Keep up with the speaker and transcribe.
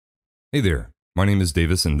Hey there, my name is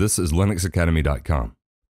Davis and this is linuxacademy.com.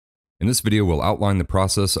 In this video, we'll outline the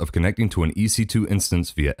process of connecting to an EC2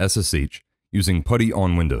 instance via SSH using PuTTY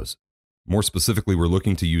on Windows. More specifically, we're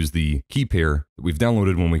looking to use the key pair that we've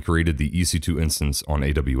downloaded when we created the EC2 instance on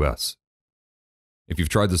AWS. If you've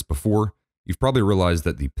tried this before, you've probably realized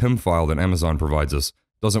that the PIM file that Amazon provides us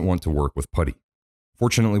doesn't want to work with PuTTY.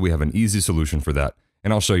 Fortunately, we have an easy solution for that,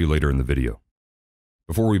 and I'll show you later in the video.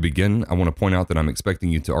 Before we begin, I want to point out that I'm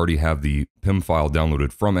expecting you to already have the PIM file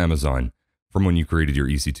downloaded from Amazon from when you created your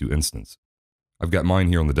EC2 instance. I've got mine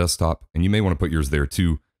here on the desktop, and you may want to put yours there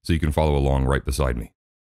too, so you can follow along right beside me.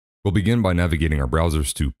 We'll begin by navigating our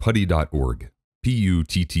browsers to putty.org,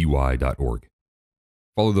 PuTTY.org.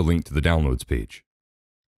 Follow the link to the downloads page.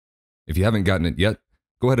 If you haven't gotten it yet,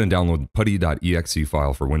 go ahead and download the putty.exe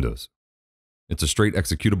file for Windows. It's a straight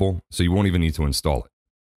executable, so you won't even need to install it.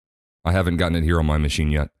 I haven't gotten it here on my machine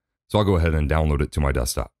yet, so I'll go ahead and download it to my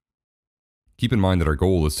desktop. Keep in mind that our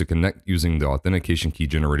goal is to connect using the authentication key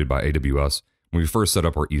generated by AWS when we first set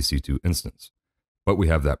up our EC2 instance. But we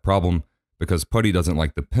have that problem because PuTTY doesn't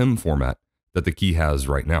like the PIM format that the key has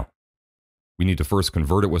right now. We need to first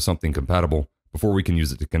convert it with something compatible before we can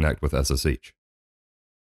use it to connect with SSH.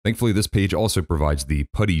 Thankfully, this page also provides the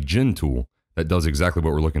Puttygen Tool that does exactly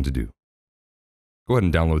what we're looking to do. Go ahead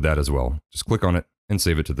and download that as well. Just click on it and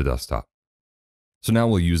save it to the desktop. So now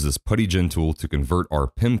we'll use this Puttygen tool to convert our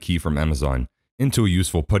PIM key from Amazon into a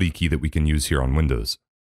useful PuTTY key that we can use here on Windows.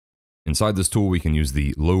 Inside this tool, we can use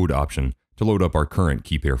the load option to load up our current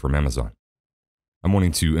key pair from Amazon. I'm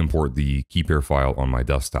wanting to import the key pair file on my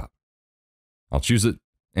desktop. I'll choose it,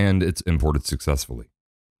 and it's imported successfully.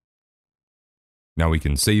 Now we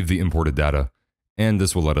can save the imported data, and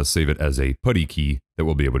this will let us save it as a PuTTY key that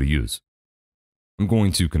we'll be able to use. I'm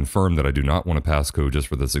going to confirm that I do not want a passcode just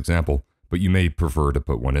for this example, but you may prefer to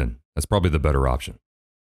put one in. That's probably the better option.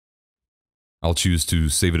 I'll choose to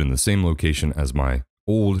save it in the same location as my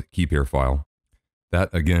old key pair file.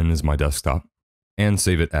 That again is my desktop, and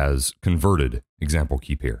save it as converted example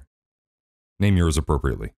key pair. Name yours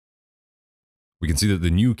appropriately. We can see that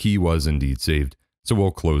the new key was indeed saved, so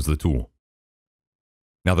we'll close the tool.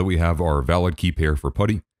 Now that we have our valid key pair for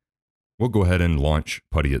PuTTY, we'll go ahead and launch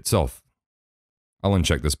PuTTY itself. I'll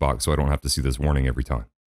uncheck this box so I don't have to see this warning every time.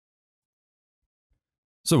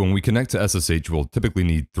 So when we connect to SSH, we'll typically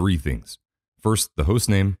need three things. First, the host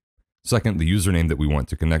name. Second, the username that we want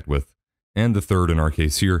to connect with. And the third, in our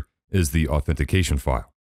case here, is the authentication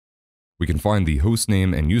file. We can find the host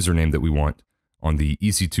name and username that we want on the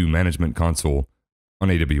EC2 Management Console on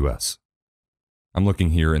AWS. I'm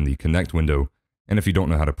looking here in the Connect window, and if you don't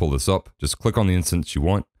know how to pull this up, just click on the instance you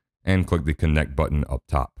want and click the Connect button up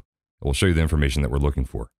top. It will show you the information that we're looking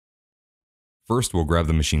for. First, we'll grab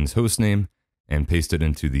the machine's host name and paste it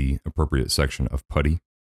into the appropriate section of PuTTY.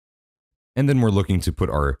 And then we're looking to put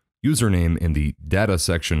our username in the data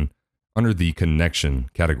section under the connection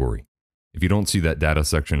category. If you don't see that data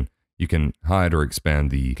section, you can hide or expand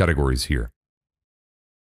the categories here.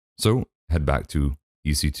 So head back to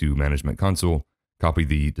EC2 Management Console, copy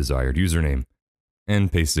the desired username,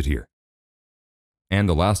 and paste it here. And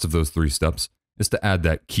the last of those three steps is to add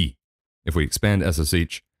that key. If we expand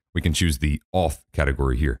SSH, we can choose the auth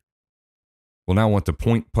category here. We'll now want to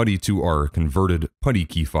point PuTTY to our converted PuTTY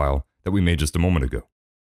key file that we made just a moment ago.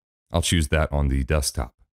 I'll choose that on the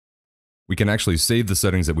desktop. We can actually save the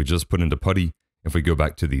settings that we just put into PuTTY if we go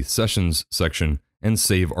back to the Sessions section and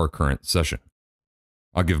save our current session.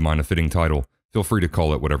 I'll give mine a fitting title. Feel free to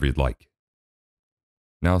call it whatever you'd like.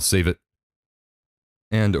 Now save it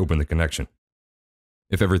and open the connection.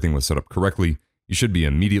 If everything was set up correctly, you should be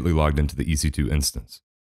immediately logged into the EC2 instance.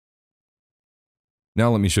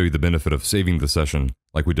 Now let me show you the benefit of saving the session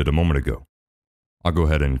like we did a moment ago. I'll go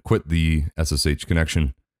ahead and quit the SSH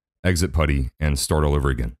connection, exit PuTTY, and start all over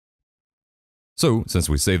again. So, since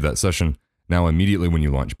we saved that session, now immediately when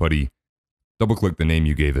you launch PuTTY, double-click the name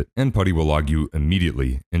you gave it, and PuTTY will log you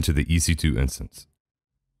immediately into the EC2 instance.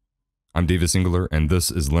 I'm Davis Engler, and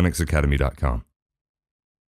this is linuxacademy.com.